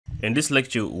In this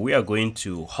lecture, we are going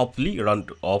to hopefully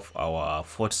round off our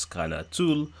font scanner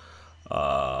tool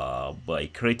by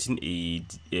creating a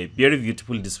very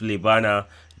beautiful display banner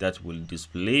that will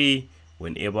display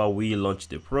whenever we launch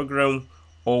the program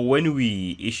or when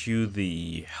we issue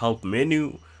the help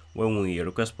menu, when we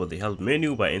request for the help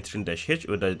menu by entering -h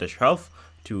or -help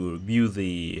to view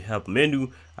the help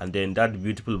menu, and then that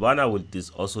beautiful banner will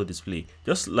also display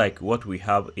just like what we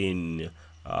have in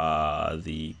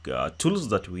the tools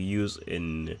that we use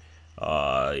in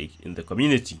the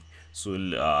community. So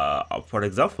for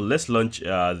example, let's launch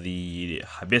the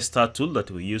harvester tool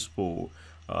that we use for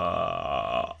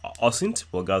Ascii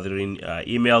for gathering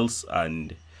emails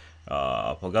and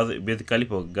basically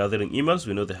for gathering emails.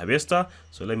 We know the harvester,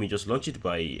 so let me just launch it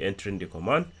by entering the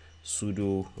command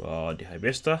sudo the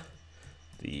harvester.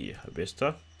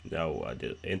 Now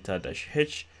enter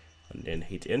 -h and then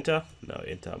hit enter. Now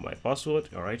enter my password.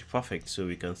 All right, perfect. So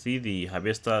we can see the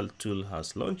harvester tool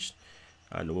has launched,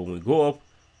 and when we go up,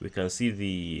 we can see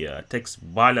the text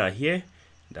banner here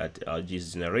that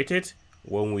is generated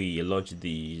when we launch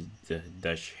the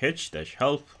 -h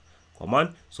help command.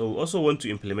 So we also want to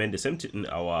implement the same thing in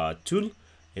our tool,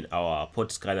 in our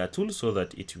font scanner tool, so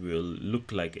that it will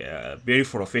look like very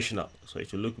professional. So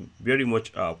it will look very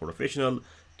much professional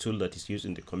tool that is used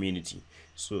in the community.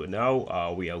 So now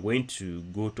we are going to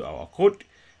go to our code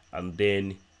and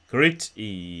then create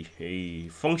a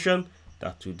function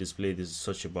that will display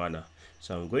such a banner.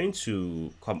 So I'm going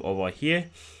to come over here.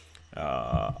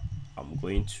 I'm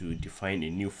going to define a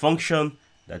new function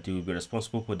that will be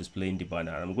responsible for displaying the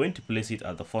banner. I'm going to place it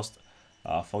as the first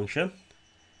function,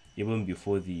 even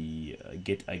before the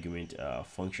get argument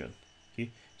function. Okay,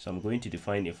 so I'm going to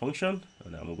define a function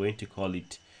and I'm going to call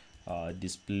it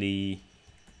display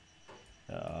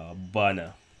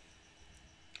banner.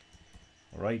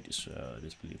 All right, so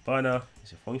display banner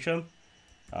is a function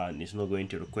and it's not going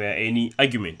to require any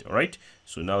argument. All right,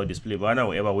 so now display banner,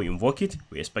 whenever we invoke it,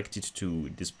 we expect it to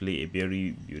display a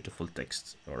very beautiful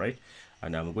text. All right,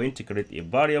 and I'm going to create a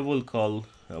variable called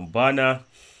banner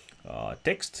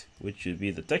text, which will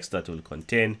be the text that will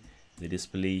contain the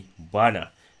display banner.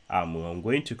 I'm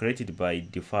going to create it by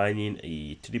defining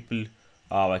a triple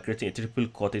by creating a triple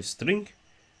quoted string,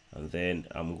 and then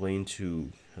I'm going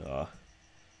to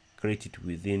create it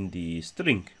within the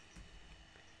string.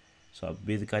 So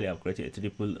basically I've created a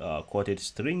triple quoted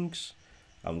strings.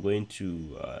 I'm going to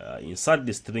insert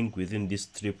the string within this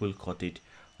triple quoted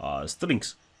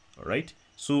strings. All right,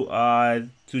 so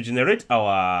to generate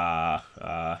our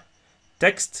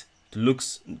text to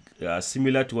looks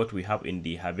similar to what we have in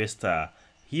the harvester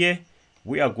here,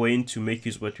 we are going to make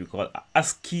use of what we call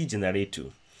Ascii Generator,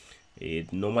 a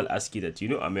normal Ascii that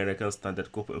American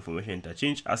Standard Code for Information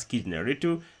Interchange. Ascii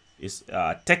Generator is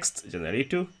a text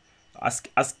generator.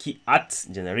 Ascii Art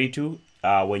Generator.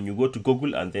 When you go to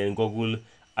Google and then Google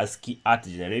Ascii Art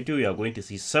Generator, you are going to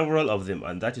see several of them,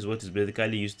 and that is what is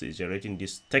basically used to generating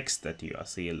this text that you are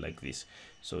seeing like this.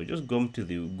 So just go to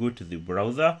the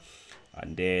browser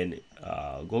and then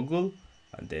Google,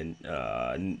 and then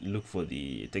look for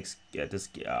the text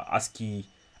Ascii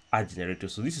Art Generator.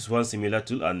 So this is one similar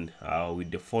tool, and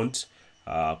with the font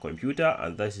computer,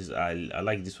 and this is I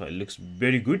like this one. It looks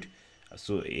very good.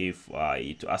 So if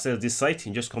to access this site,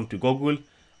 you just come to Google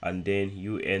and then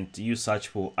you search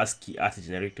for Ascii Art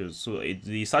Generator. So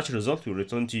the search result will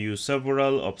return to you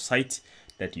several of sites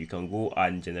that you can go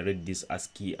and generate this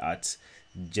Ascii Art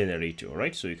Generator.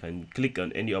 Right, so you can click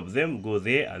on any of them, go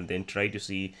there, and then try to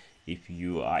see if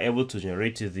you are able to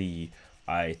generate the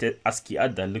Ascii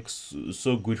art that looks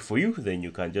so good for you. Then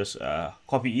you can just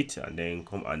copy it and then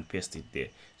come and paste it there.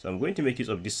 So I'm going to make use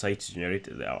of this site to generate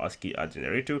the Ascii Art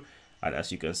Generator, and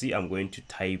as you can see, I'm going to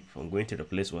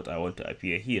replace what I want to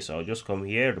appear here. So I'll just come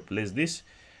here, replace this,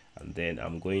 and then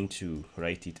I'm going to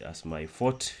write it as my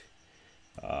font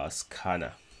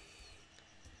scanner.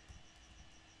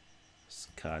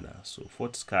 So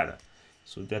font scanner.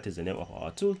 So that is the name of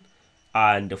our tool.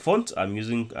 And the font I'm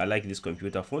using, I like this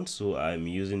computer font, so I'm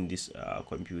using this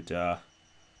computer.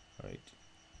 Right,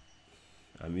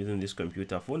 I'm using this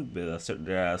computer font, but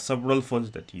there are several fonts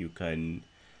that you can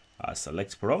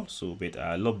select from. So but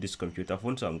I love this computer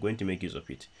font, so I'm going to make use of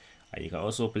it. And you can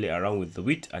also play around with the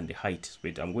width and the height,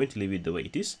 but I'm going to leave it the way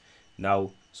it is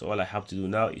now. So all I have to do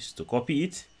now is to copy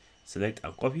it, select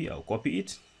and copy. I'll copy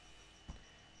it.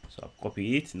 So I'll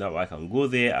copy it. Now I can go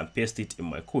there and paste it in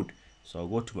my code. So I'll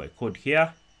go to my code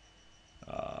here,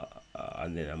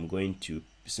 and then I'm going to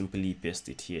simply paste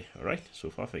it here. All right, so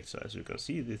perfect. So as you can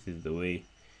see, this is the way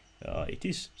it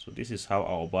is. So this is how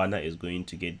our banner is going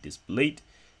to get displayed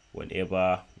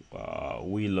whenever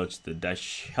we launch the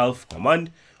 -help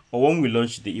command or when we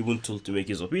launch the even tool to make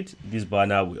use of it, this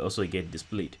banner will also get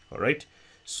displayed. All right.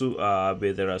 So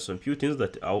but there are some few things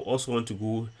that I also want to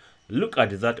go look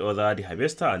at that other the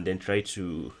harvester and then try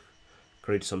to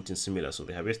create something similar. So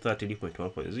the harvester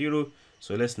 3.1.0.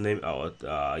 So let's name our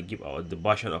give our the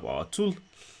version of our tool.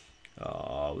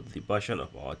 The version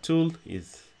of our tool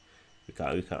is we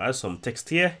can add some text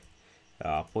here.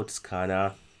 Port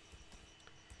scanner.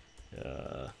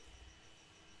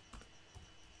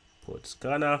 Port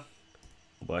scanner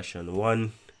version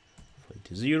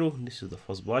 1.0. This is the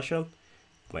first version.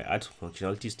 Might add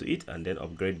functionalities to it and then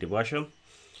upgrade the version.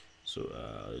 So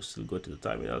still go to the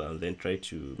terminal and then try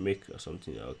to make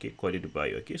something. Okay, coded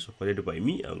by, okay, so coded by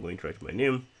me. I'm going to write my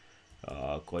name.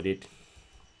 Coded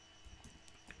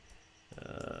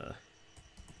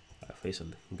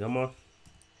Faisal Gamma.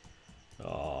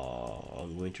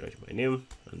 I'm going to write my name,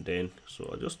 and then so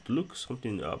I'll just look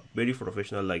something very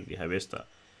professional like the harvester.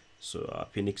 So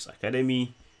Phoenix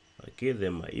Academy. Okay,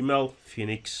 then my email,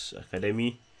 Phoenix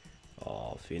Academy.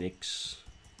 Phoenix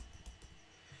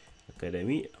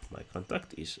Academy. My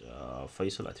contact is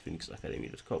Faisal at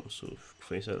phoenixacademy.com. So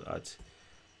Faisal at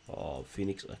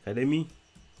Phoenix Academy.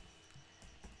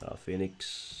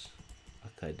 Phoenix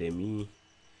Academy.com.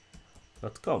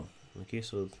 Okay,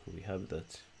 so we have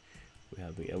that. We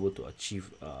have been able to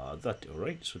achieve that. All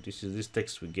right. So this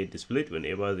text will get displayed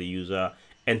whenever the user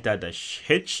enter -h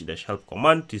 -help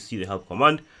command to see the help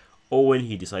command, or when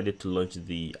he decided to launch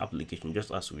the application,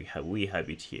 just as we have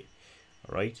it here.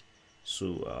 All right.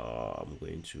 So I'm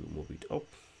going to move it up.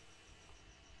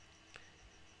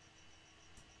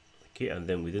 Okay, and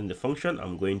then within the function,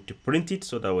 I'm going to print it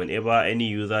so that whenever any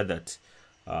user that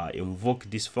invoke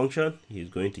this function, he's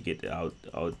going to get out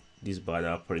this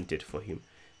banner printed for him.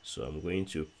 So I'm going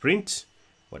to print.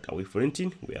 What are we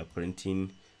printing? We are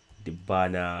printing the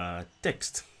banner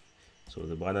text. So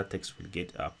the banner text will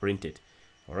get printed.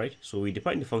 All right. So we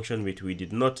defined the function, but we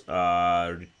did not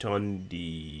return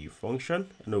the function.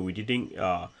 No, we didn't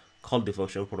call the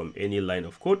function from any line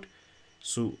of code.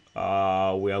 So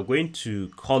we are going to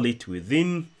call it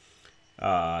within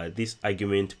this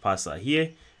argument parser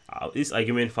here. This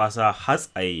argument parser has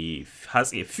a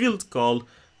field called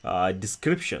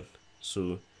description.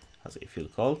 So has a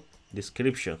field called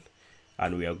description,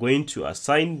 and we are going to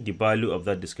assign the value of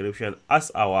that description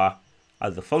as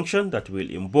the function that will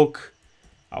invoke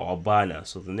our banner.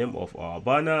 So the name of our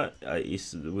banner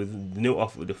is with the name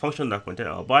of the function that contains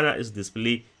our banner is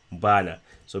display banner.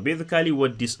 So basically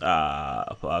what this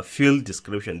field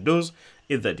description does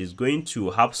is that it's going to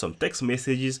have some text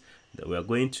messages that we are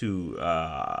going to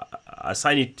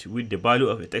assign it with the value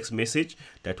of a text message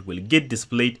that will get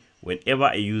displayed whenever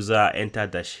a user enter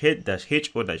 -h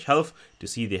or -help to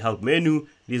see the help menu.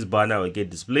 This banner will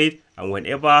get displayed, and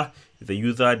whenever the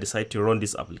user decide to run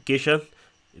this application,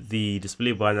 the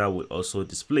display banner will also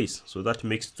display. So that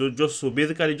makes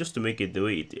basically just to make it the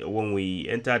way when we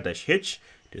enter -h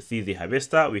to see the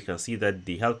harvester, we can see that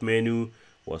the help menu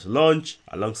was launched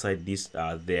alongside this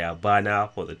their banner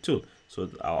for the tool. So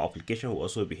our application will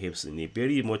also behaves in a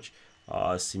very much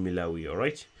similar way. All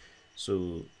right.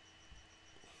 So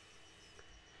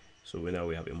now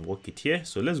we have invoked it here.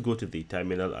 So let's go to the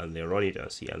terminal and then run it and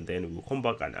see, and then we'll come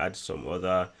back and add some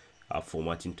other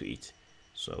formatting to it.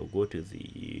 So I'll go to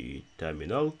the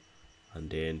terminal and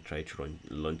then try to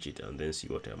launch it and then see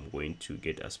what I'm going to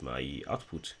get as my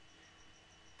output.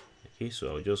 Okay,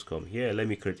 so I'll just come here. Let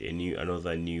me create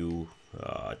another new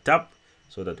tab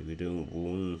so that we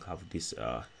won't have this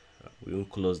we won't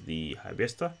close the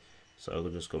harvester. So I'll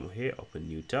just come here, open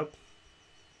new tab.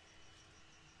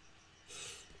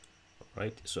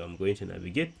 Right, so I'm going to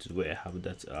navigate to where I have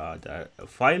that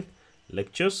file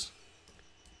lectures.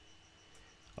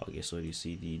 Okay, so you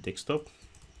see the desktop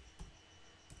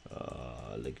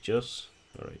lectures.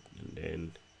 All right, and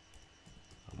then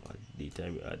I'm at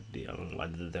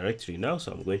the directory now.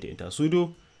 So I'm going to enter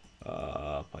sudo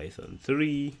python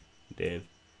 3, then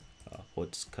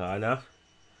port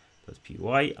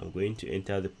scanner.py. I'm going to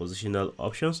enter the positional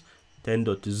options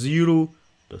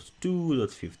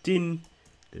 10.0.2.15.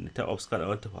 Then the type of scan I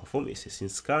want to perform is a scene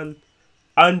scan,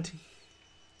 and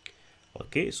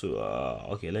okay, so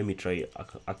okay, let me try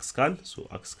scan. So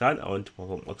scan, I want to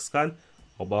perform scan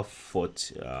over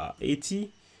port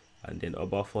 80, and then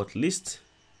over port list.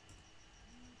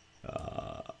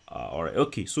 All right,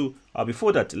 okay. So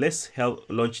before that, let's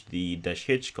launch the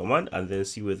 -h command and then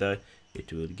see whether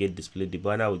it will get displayed. The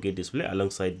banner will get displayed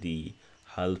alongside the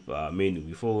help menu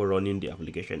before running the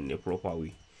application in a proper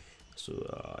way. So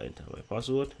enter my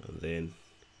password and then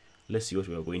let's see what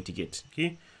we are going to get.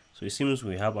 Okay, so it seems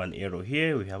we have an error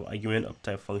here. We have argument of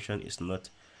type function is not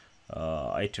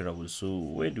iterable. So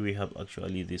where do we have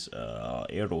actually this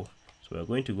error? So we're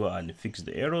going to go and fix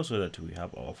the error so that we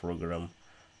have our program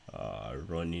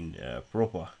running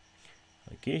proper.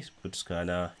 Okay, put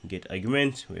scanner get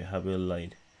argument. We have a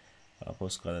line for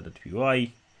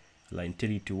scanner.py line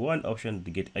 3 to 1 option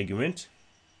to get argument.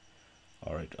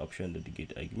 All right, option to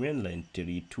get argument line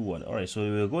 3 to 1. All right, so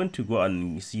we're going to go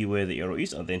and see where the error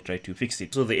is and then try to fix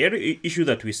it. So the error issue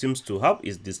that we seems to have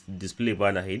is this display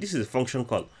banner here. This is a function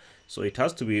call, so it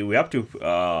has to be, we have to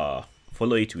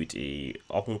follow it with a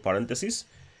open parenthesis,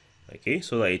 okay,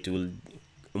 so that it will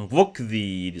invoke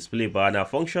the display banner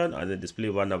function, and the display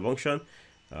banner function,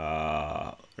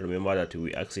 remember that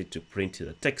we ask it to print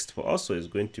the text for us, so it's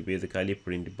going to basically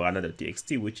print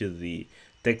banner.txt, which is the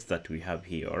text that we have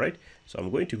here. All right, so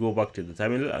I'm going to go back to the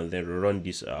terminal and then run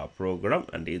this program,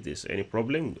 and if there's any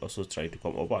problem, also try to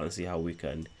come over and see how we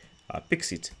can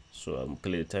fix it. So I'm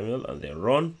clear the terminal and then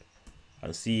run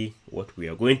and see what we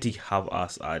are going to have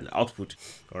as an output.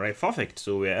 All right, perfect.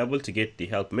 So we are able to get the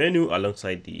help menu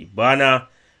alongside the banner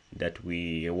that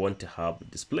we want to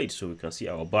have displayed. So we can see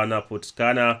our banner, put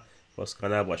scanner, for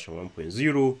scanner version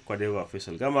 1.0, Kwadeva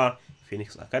Faisal Gamma,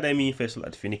 Phoenix Academy, Faisal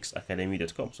at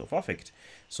phoenixacademy.com. So perfect.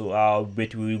 So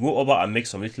but we will go over and make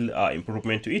some little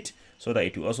improvement to it so that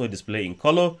it will also display in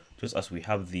color, just as we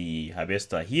have the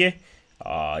harvester here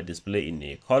display in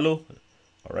a color.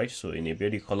 All right, so in a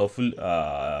very colorful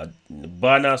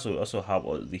banner, so we also have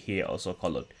all the hair also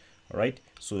colored. All right,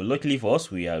 so luckily for us,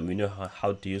 we know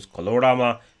how to use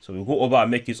colorama, so we go over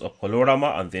and make use of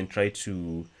colorama and then try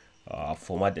to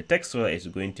format the text so that it's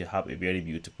going to have a very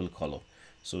beautiful color.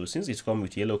 So since it's come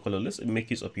with yellow color, let's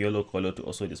make use of yellow color to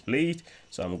also display it.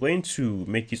 So I'm going to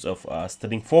make use of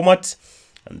string format,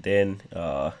 and then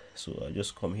so I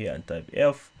just come here and type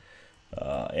F,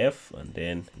 and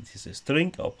then this is a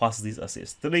string. I'll pass this as a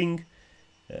string,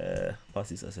 but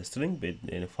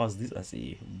then pass this as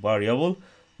a variable.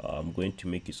 I'm going to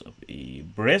make use of a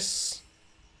brace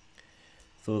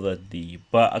so that the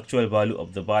actual value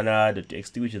of the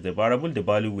banner.txt, which is the variable, the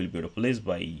value will be replaced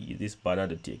by this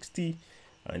banner.txt.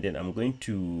 And then I'm going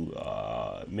to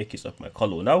make use of my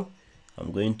color now.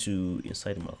 I'm going to,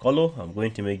 inside my color, I'm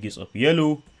going to make use of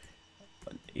yellow.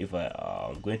 If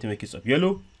I'm going to make use of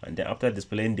yellow, and then after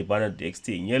displaying the banner.txt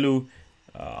in yellow,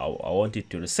 I want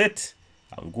it to reset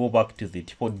and go back to the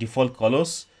default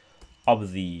colors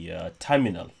of the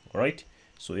terminal. All right,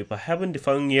 so if I haven't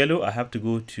defined yellow, I have to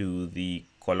go to the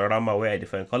colorama where I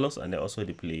define colors and then also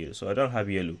display yellow. So I don't have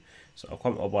yellow, so I'll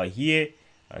come over here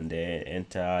and then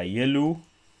enter yellow,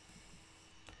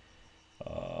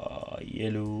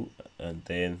 and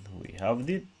then we have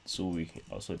it. So we can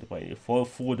also define it for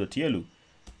full.yellow,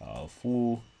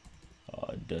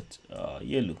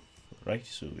 yellow, right?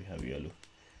 So we have yellow.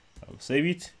 I'll save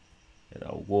it and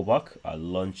I'll go back. I'll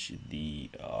launch the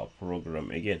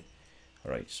program again.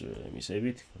 All right, so let me save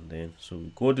it, and then so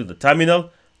we go to the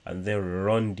terminal and then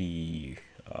run the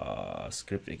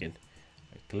script again.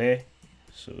 I clear.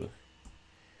 So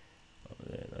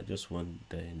then I just want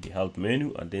the help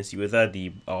menu and then see whether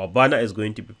our banner is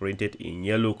going to be printed in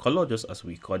yellow color, just as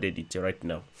we coded it right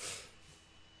now.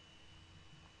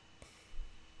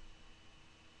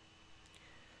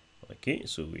 Okay,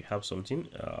 so we have something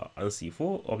Ascii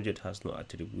 4 object has no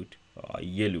attribute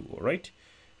yellow. All right,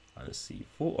 Ascii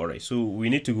 4. All right, so we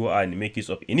need to go and make use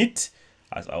of init,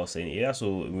 as I was saying here.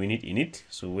 So we need init.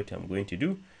 So what I'm going to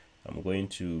do, I'm going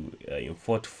to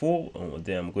import 4,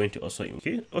 then I'm going to also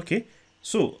okay.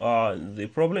 So the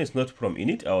problem is not from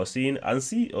init. I was saying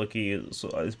Ascii. Okay, so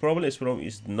the problem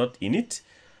is not init.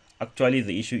 Actually,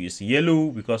 the issue is yellow,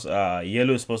 because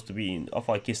yellow is supposed to be in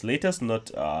uppercase letters, not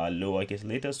lowercase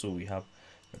letters. So we have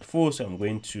 4. So I'm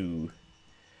going to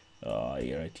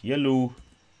write yellow.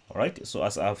 All right. So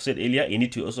as I've said earlier,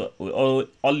 init to also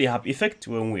only have effect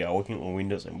when we are working on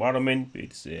Windows environment.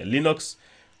 It's Linux.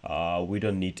 We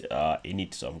don't need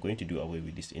init, so I'm going to do away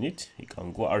with this init. You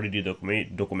can go and read the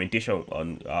documentation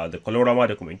on the colorama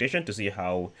documentation to see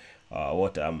how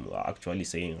what I'm actually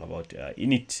saying about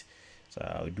init. So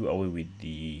I'll do away with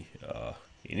the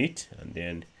init, and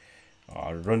then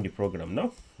I'll run the program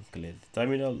now. Clear the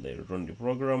terminal, then run the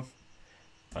program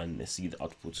and see the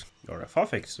output. All right,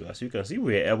 perfect. So as you can see,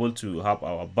 we are able to have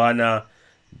our banner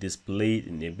displayed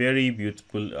in a very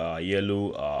beautiful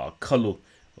yellow color.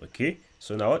 Okay,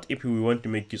 so now what if we want to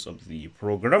make use of the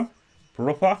program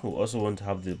proper? We also want to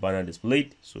have the banner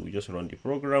displayed, so we just run the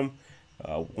program.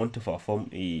 Want to perform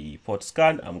a port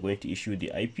scan. I'm going to issue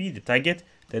the IP, the target,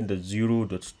 then the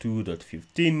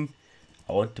 0.2.15.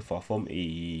 I want to perform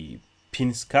a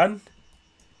pin scan.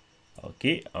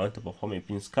 Okay, I want to perform a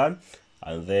pin scan,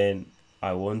 and then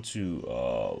I want to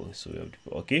so we have to,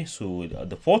 okay, so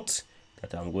the port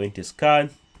that I'm going to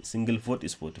scan, single port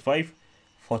is 45.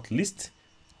 Port list,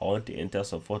 I want to enter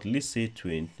some port list, say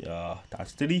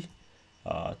 33,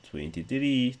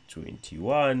 23,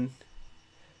 21,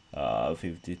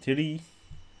 53,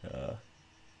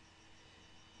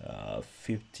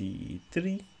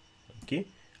 53. Okay,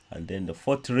 and then the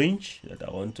port range that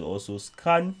I want to also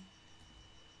scan,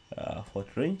 port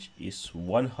range is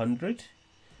 100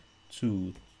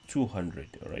 to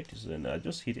 200. All right, so then I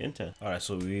just hit enter. All right,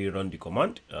 so we run the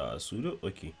command sudo.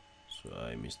 Okay, so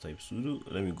I mistyped sudo.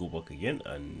 Let me go back again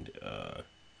and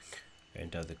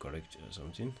enter the correct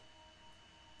something.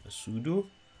 Sudo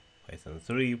python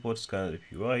 3 port scanner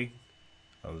py,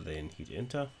 and then hit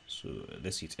enter. So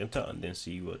let's hit enter and then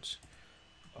see what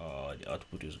the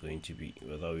output is going to be,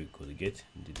 whether we could get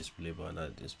the display banner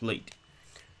displayed.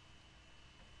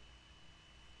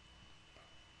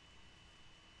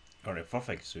 All right,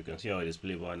 perfect. So you can see our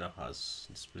display banner has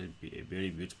displayed a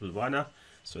very beautiful banner.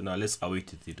 So now let's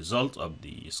await the result of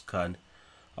the scan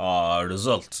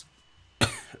result.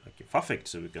 Okay, perfect.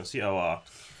 So we can see our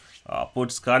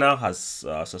port scanner has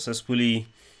successfully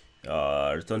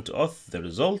returned to us the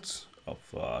results of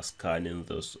scanning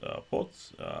those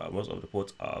ports. Most of the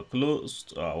ports are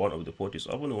closed. One of the port is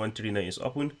open, 139 is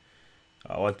open,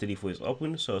 134 is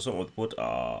open. So some of the ports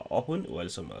are open while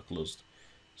some are closed.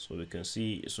 So we can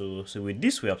see, so with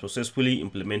this we have successfully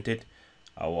implemented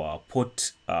our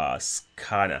port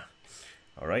scanner.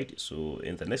 All right, so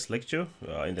in the next lecture,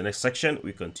 in the next section,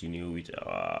 we continue with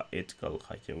our ethical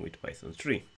hacking with Python 3.